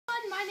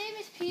my name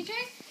is PJ,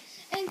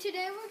 and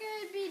today we're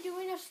going to be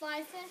doing a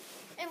slide thing,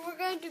 and we're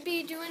going to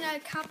be doing a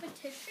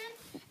competition.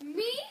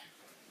 Me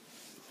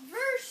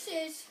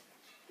versus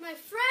my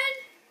friend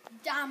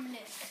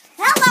Dominic.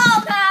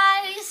 Hello,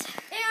 guys!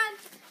 And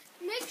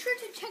make sure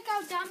to check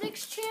out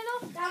Dominic's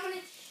channel.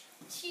 Dominic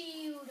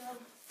Chiudo.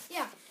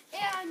 Yeah,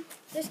 and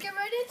let's get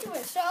right into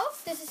it. So,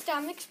 this is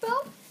Dominic's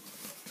boat.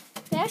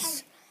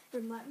 Yes.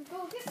 And let me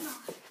go get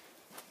mine.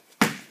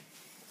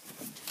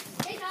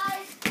 Hey,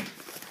 guys.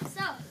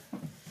 So,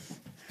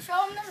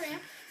 show them the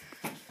ramp.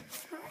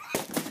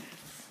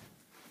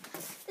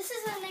 This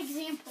is an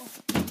example.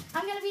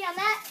 I'm going to be on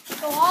that,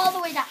 go all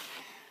the way down.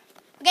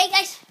 Okay,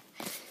 guys?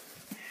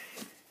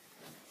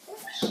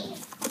 Whee!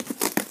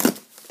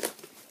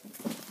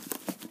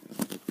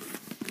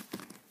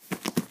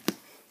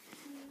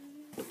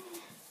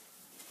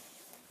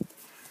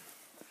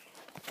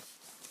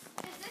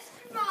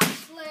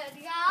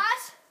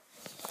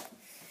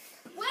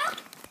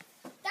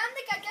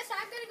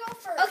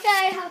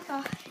 Okay, I'll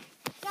go.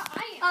 Yeah,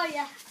 I am. Oh,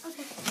 yeah.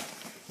 Okay.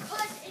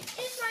 Because it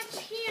is my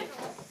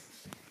channel.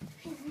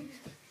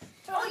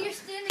 Oh, you're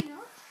standing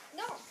up?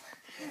 No.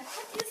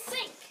 What do you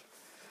think?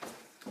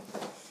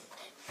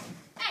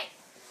 Hey.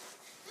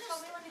 Tell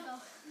me when to go.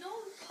 No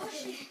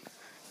pushing.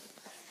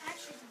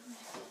 Actually,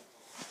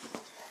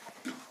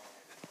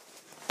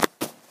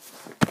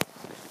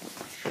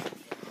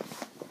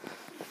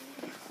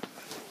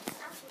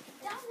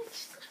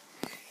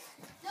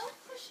 no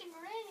pushing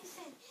or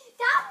anything.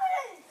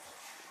 Dominic!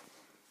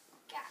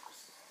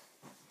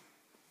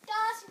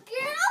 Guys,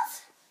 girls,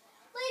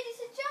 ladies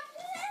and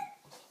gentlemen,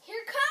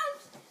 here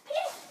comes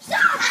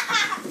Stop!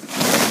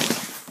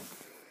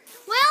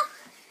 Well,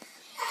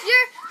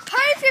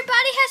 part of your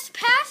body has to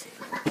pass,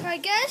 so I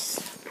guess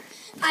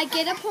I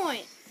get a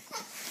point.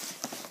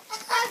 I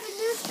have a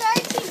new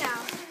strategy now.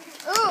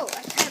 Ooh,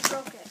 I kind of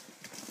broke it.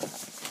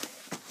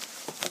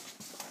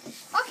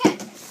 Okay.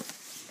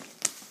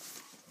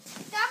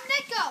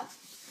 Dominic, go.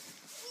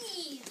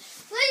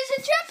 Ladies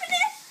and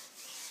gentlemen,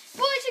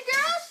 boys and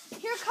girls,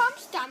 here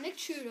comes Dominic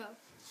Chiudo.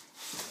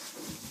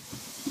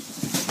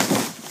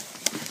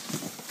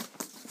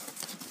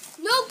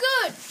 No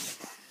good.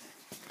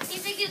 You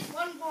think it's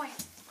 1 point?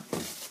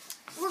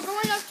 We're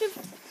going up to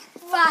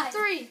 5.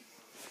 3.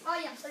 Oh,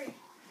 yeah, 3.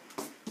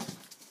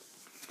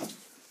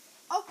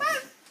 Okay,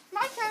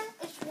 my turn.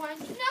 It's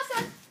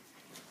 1-0.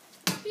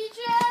 PJ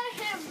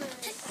Hamlin.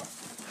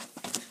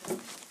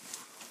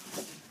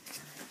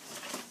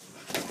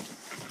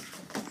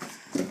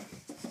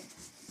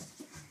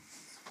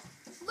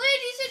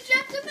 Ladies and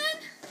gentlemen,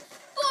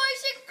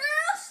 boys and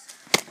girls,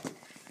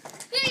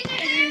 PJ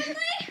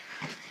Hamlin.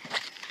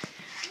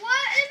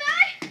 What am I?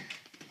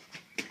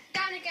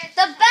 Dominic,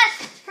 The best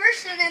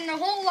person in the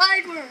whole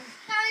wide world.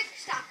 Dominic,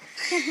 stop.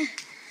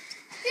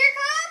 Here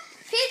comes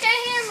PJ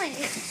Hamlin.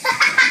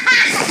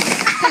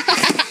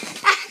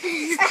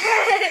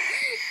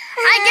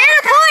 I get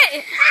a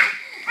point.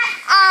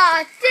 Ah,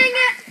 dang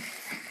it.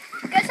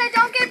 Guess I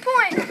don't get a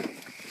point.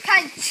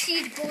 Kind of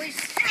cheat, boys.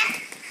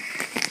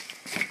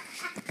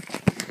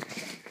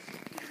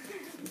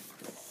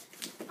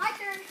 My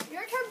turn.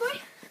 Your turn, boy.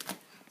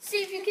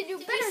 See if you can do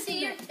better See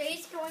than your that.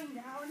 face going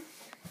down?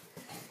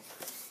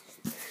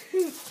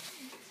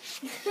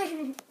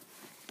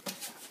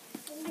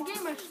 I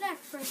gave my snack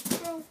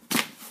first, bro.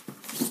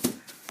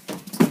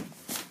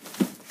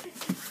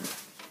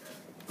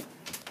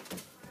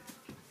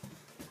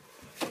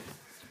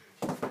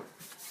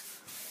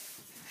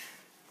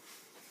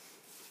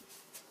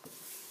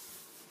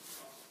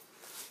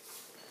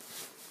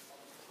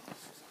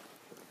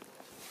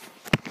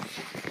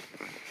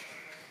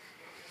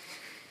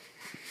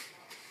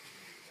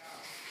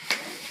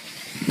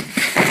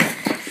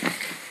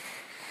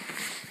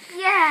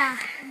 Yeah.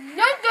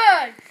 No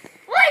good.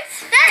 What?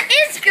 That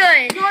is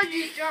good. No,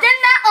 you don't. Then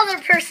that other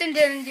person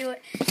didn't do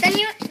it. Then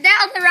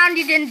that other round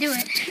you didn't do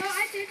it. No,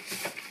 I did.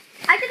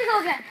 I get to go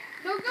again.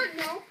 No good,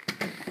 no.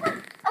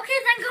 Okay,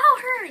 then go.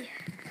 Hurry.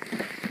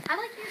 I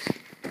like yours.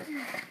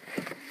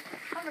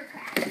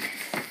 Hovercraft.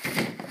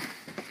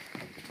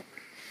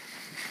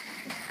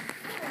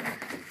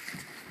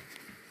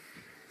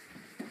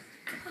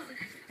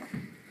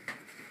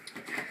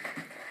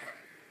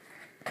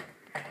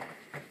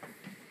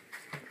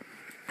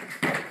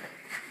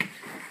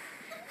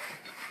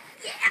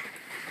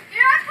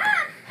 Here I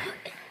come.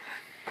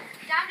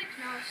 Dominic,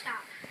 no,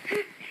 stop.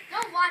 No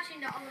watching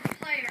the other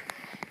player.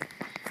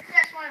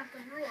 That's one of the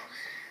rules.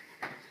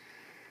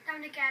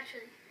 Dominic,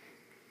 actually,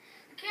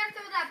 you can't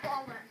throw that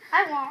ball in.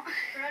 I won't.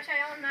 Or else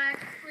I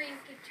automatically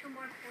get 2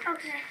 more points.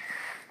 Okay.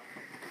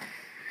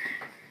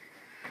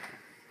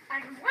 I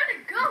want to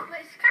go, but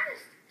it's kind of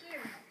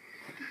scary.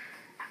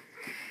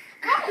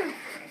 Go!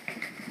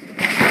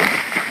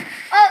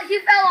 Oh, he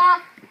fell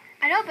off.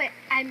 I know, but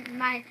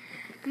my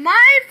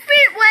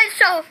feet went,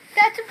 so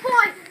that's a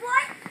point.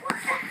 What?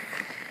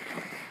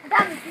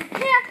 Dominic, you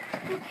can't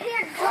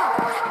jump.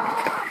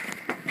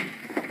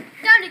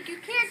 Dominic, you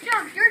can't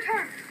jump. Your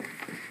turn.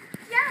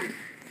 Yeah.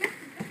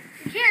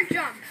 You can't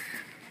jump.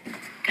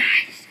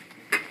 Guys.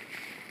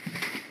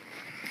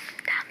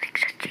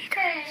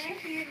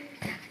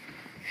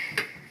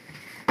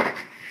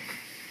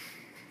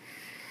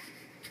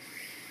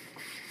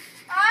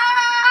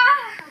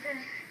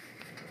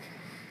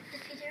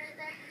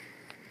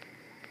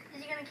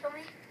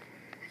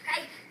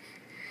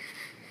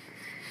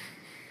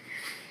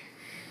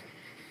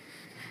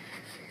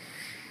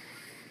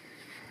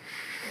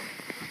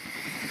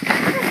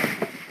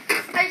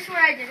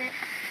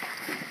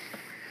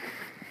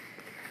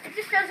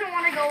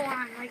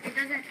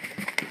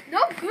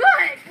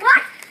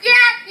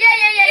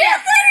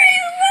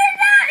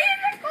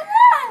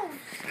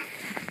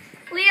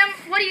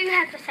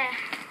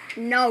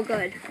 no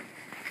good.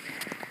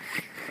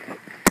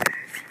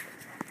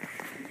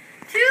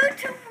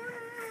 2-0.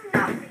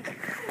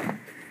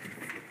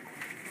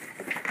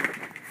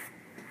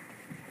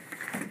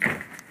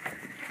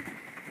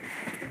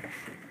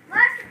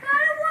 Last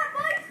final one,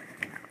 boys.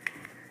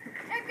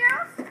 Hey,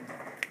 girls.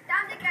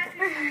 Dominic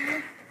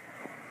actually.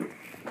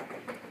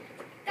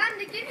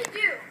 Dominic, if you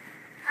do,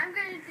 I'm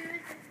going to do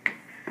it.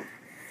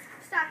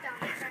 Stop,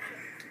 Dominic. Stop here.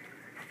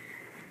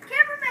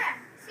 Cameraman,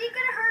 is he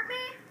going to hurt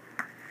me?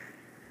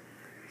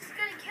 Is he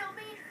going to kill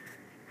me?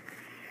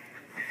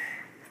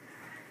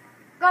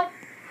 Go.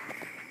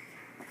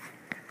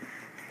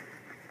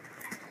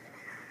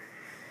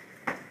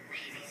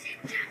 Ladies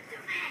and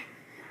gentlemen,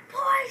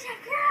 boys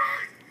and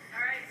girls.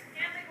 All right,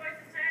 Stanley boys,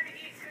 it's time to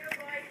eat. Good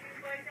boys, you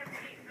boys have to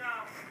eat and go.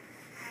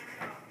 Time to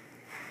go.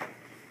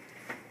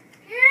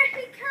 Here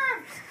he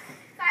comes.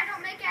 If I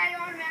don't make it, I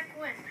automatic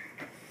win.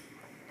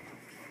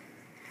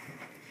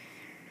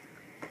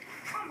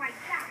 Oh my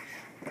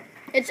gosh.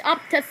 It's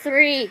up to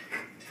 3.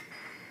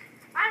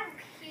 I don't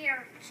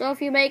care. So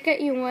if you make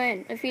it, you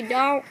win. If you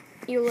don't,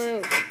 you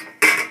lose.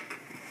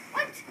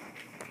 What?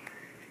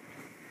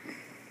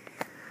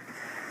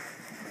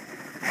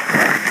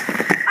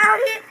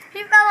 Oh,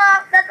 he fell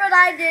off. That's what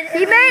I did.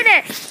 He made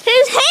it.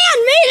 His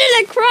hand made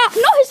it across.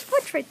 No, his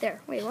foot's right there.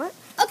 Wait, what?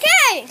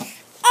 Okay.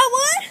 I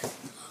won.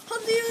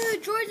 Hope you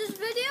enjoyed this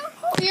video.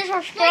 You're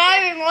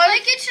subscribing.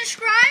 Like and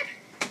subscribe.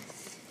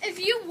 If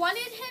you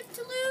wanted him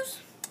to lose,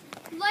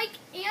 like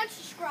and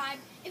subscribe.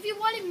 If you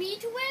wanted me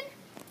to win,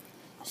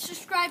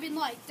 subscribe and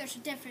like. There's a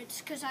difference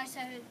because I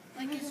said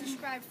like and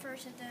subscribe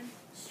first and then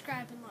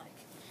subscribe and like.